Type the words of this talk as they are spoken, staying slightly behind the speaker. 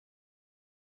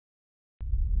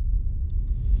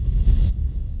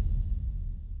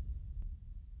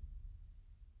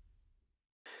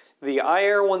The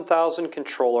iAIRE 1000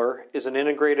 controller is an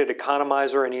integrated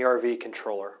economizer and ERV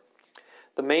controller.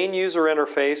 The main user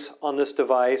interface on this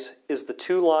device is the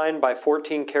 2-line by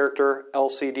 14-character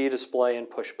LCD display and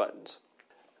push buttons.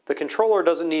 The controller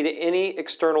doesn't need any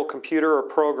external computer or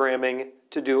programming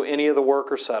to do any of the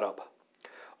work or setup.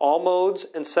 All modes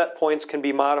and set points can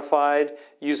be modified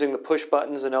using the push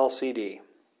buttons and LCD.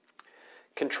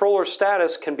 Controller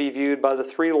status can be viewed by the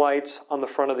 3 lights on the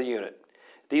front of the unit.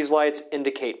 These lights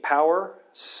indicate power,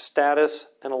 status,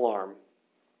 and alarm.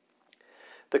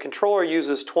 The controller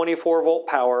uses 24-volt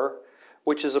power,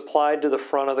 which is applied to the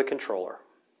front of the controller.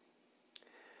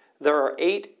 There are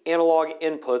 8 analog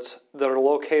inputs that are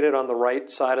located on the right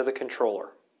side of the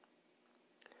controller.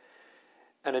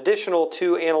 An additional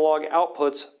 2 analog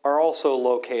outputs are also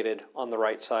located on the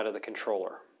right side of the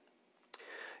controller.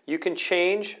 You can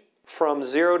change from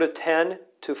 0 to 10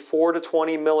 to 4 to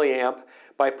 20 milliamp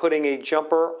by putting a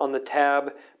jumper on the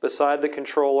tab beside the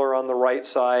controller on the right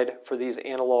side for these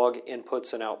analog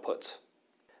inputs and outputs.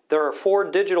 There are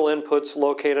 4 digital inputs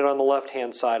located on the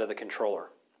left-hand side of the controller.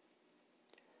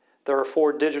 There are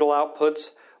 4 digital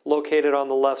outputs located on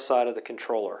the left side of the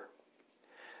controller.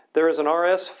 There is an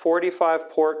RS-485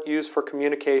 port used for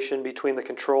communication between the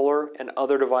controller and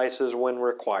other devices when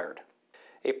required.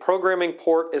 A programming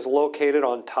port is located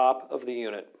on top of the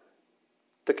unit.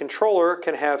 The controller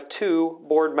can have 2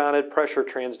 board-mounted pressure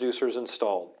transducers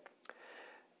installed.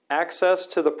 Access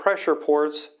to the pressure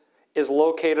ports is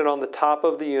located on the top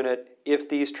of the unit if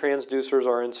these transducers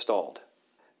are installed.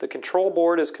 The control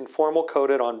board is conformal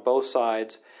coated on both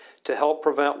sides to help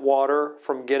prevent water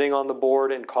from getting on the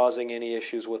board and causing any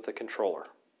issues with the controller.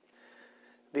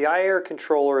 The iAIRE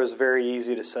controller is very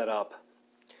easy to set up.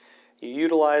 You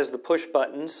utilize the push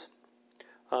buttons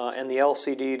and the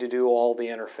LCD to do all the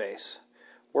interface.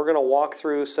 We're going to walk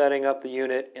through setting up the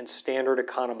unit in standard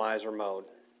economizer mode.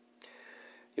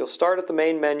 You'll start at the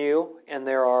main menu, and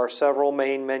there are several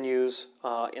main menus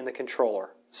in the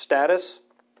controller. Status,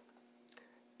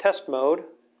 test mode,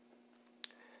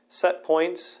 set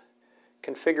points,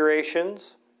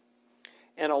 configurations,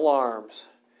 and alarms.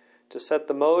 To set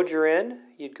the mode you're in,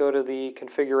 you'd go to the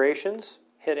configurations,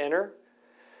 hit enter.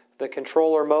 The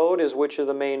controller mode is which of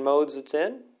the main modes it's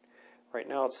in. Right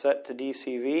now it's set to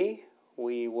DCV.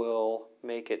 We will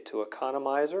make it to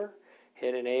Economizer,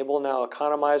 hit Enable. Now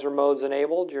Economizer mode's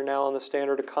enabled. You're now in the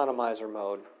standard Economizer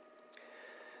mode.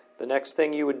 The next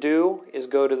thing you would do is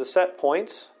go to the set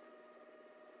points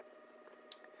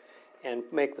and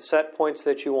make the set points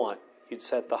that you want. You'd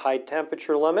set the high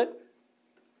temperature limit,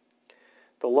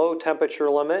 the low temperature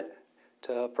limit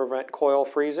to prevent coil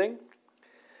freezing,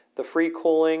 the free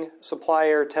cooling supply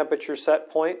air temperature set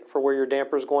point for where your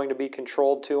damper is going to be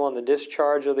controlled to on the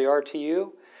discharge of the RTU,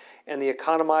 and the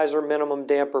economizer minimum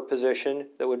damper position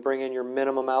that would bring in your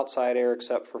minimum outside air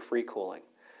except for free cooling.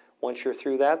 Once you're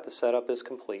through that, the setup is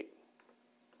complete.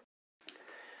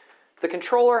 The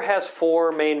controller has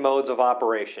 4 main modes of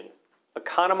operation: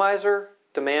 economizer,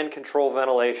 demand control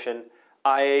ventilation,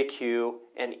 IAQ,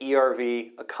 and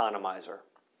ERV economizer.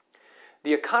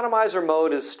 The economizer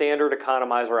mode is standard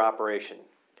economizer operation.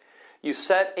 You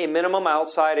set a minimum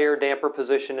outside air damper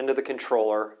position into the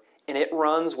controller, and it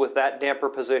runs with that damper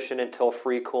position until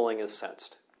free cooling is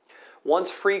sensed. Once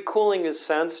free cooling is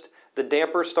sensed, the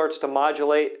damper starts to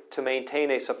modulate to maintain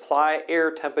a supply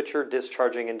air temperature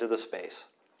discharging into the space.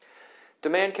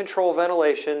 Demand control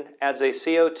ventilation adds a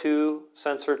CO2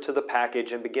 sensor to the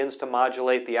package and begins to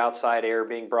modulate the outside air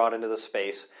being brought into the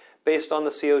space based on the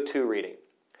CO2 reading.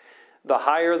 The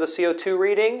higher the CO2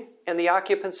 reading and the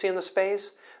occupancy in the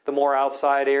space, the more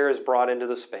outside air is brought into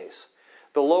the space.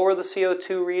 The lower the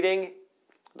CO2 reading,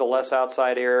 the less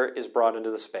outside air is brought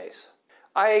into the space.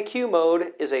 IAQ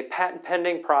mode is a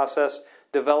patent-pending process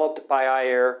developed by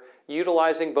iAIRE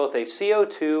utilizing both a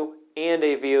CO2 and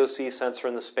a VOC sensor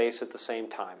in the space at the same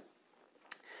time.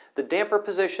 The damper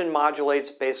position modulates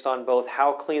based on both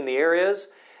how clean the air is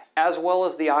as well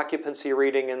as the occupancy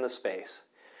reading in the space.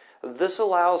 This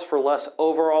allows for less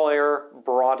overall air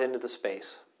brought into the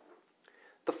space.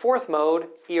 The 4th mode,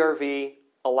 ERV,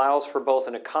 allows for both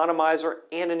an economizer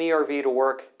and an ERV to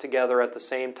work together at the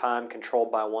same time,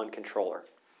 controlled by one controller.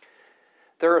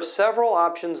 There are several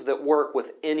options that work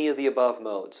with any of the above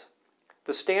modes.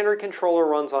 The standard controller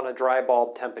runs on a dry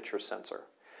bulb temperature sensor.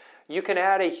 You can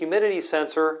add a humidity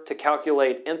sensor to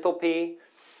calculate enthalpy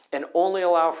and only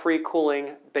allow free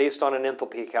cooling based on an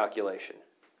enthalpy calculation.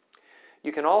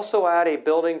 You can also add a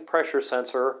building pressure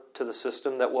sensor to the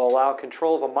system that will allow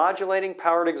control of a modulating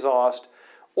powered exhaust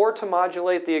or to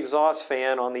modulate the exhaust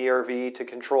fan on the ERV to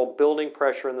control building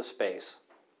pressure in the space.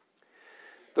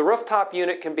 The rooftop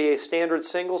unit can be a standard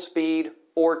single-speed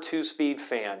or 2-speed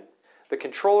fan. The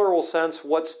controller will sense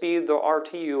what speed the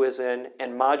RTU is in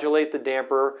and modulate the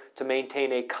damper to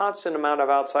maintain a constant amount of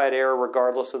outside air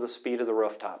regardless of the speed of the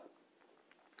rooftop.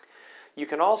 You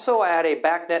can also add a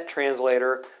backnet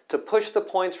translator to push the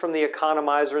points from the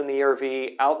economizer in the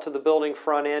ERV out to the building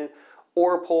front end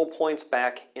or pull points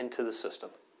back into the system.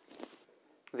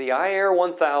 The iAIRE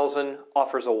 1000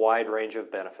 offers a wide range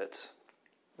of benefits.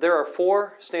 There are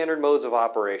 4 standard modes of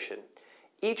operation.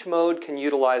 Each mode can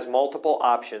utilize multiple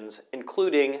options,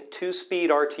 including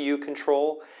 2-speed RTU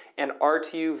control and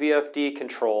RTU VFD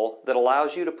control that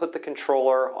allows you to put the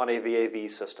controller on a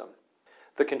VAV system.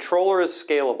 The controller is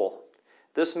scalable.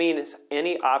 This means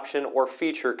any option or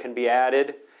feature can be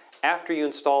added after you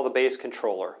install the base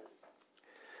controller.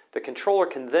 The controller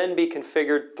can then be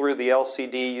configured through the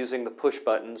LCD using the push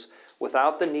buttons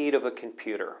without the need of a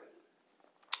computer.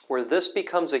 Where this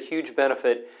becomes a huge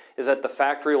benefit is at the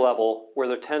factory level, where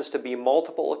there tends to be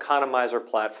multiple economizer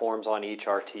platforms on each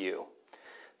RTU.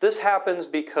 This happens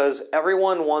because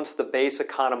everyone wants the base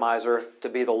economizer to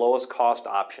be the lowest cost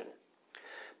option.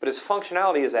 But as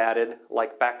functionality is added,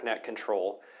 like backnet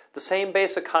control, the same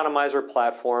base economizer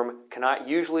platform cannot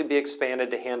usually be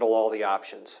expanded to handle all the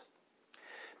options.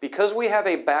 Because we have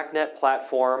a backnet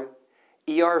platform,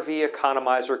 ERV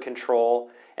economizer control,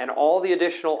 and all the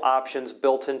additional options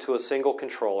built into a single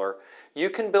controller, you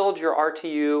can build your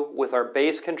RTU with our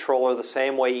base controller the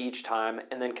same way each time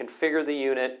and then configure the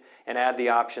unit and add the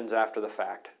options after the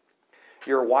fact.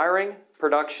 Your wiring,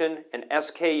 production, and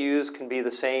SKUs can be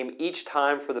the same each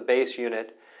time for the base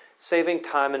unit, saving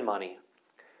time and money.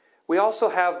 We also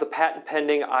have the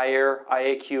patent-pending iAIRE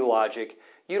IAQ logic,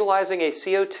 utilizing a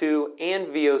CO2 and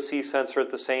VOC sensor at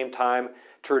the same time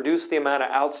to reduce the amount of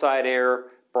outside air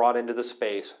brought into the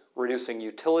space, reducing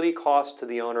utility costs to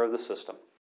the owner of the system.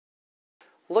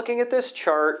 Looking at this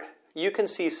chart, you can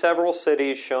see several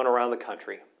cities shown around the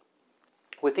country.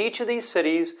 With each of these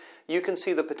cities, you can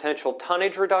see the potential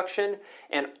tonnage reduction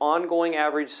and ongoing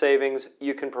average savings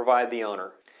you can provide the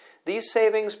owner. These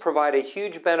savings provide a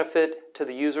huge benefit to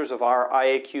the users of our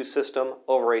IAQ system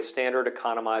over a standard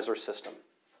economizer system.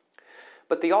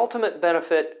 But the ultimate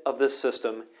benefit of this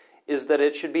system is that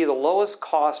it should be the lowest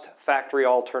cost factory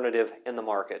alternative in the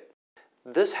market.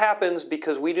 This happens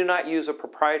because we do not use a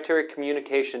proprietary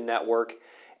communication network,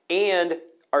 and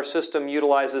our system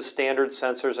utilizes standard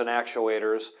sensors and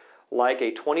actuators like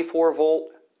a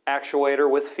 24-volt actuator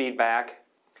with feedback,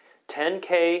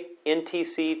 10K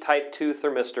NTC Type 2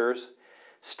 thermistors,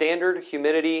 standard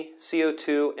humidity,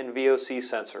 CO2, and VOC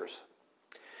sensors.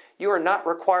 You are not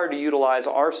required to utilize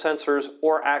our sensors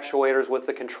or actuators with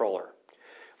the controller.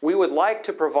 We would like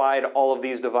to provide all of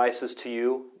these devices to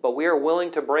you, but we are willing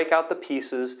to break out the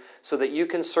pieces so that you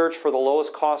can search for the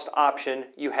lowest cost option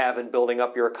you have in building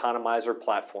up your economizer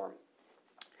platform.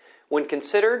 When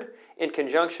considered in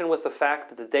conjunction with the fact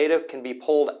that the data can be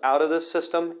pulled out of this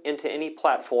system into any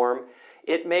platform,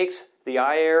 it makes the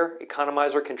iAIRE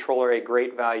Economizer controller a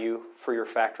great value for your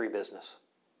factory business.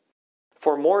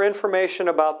 For more information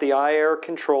about the iAIRE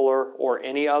controller or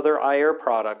any other iAIRE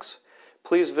products,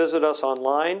 please visit us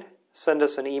online, send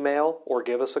us an email, or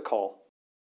give us a call.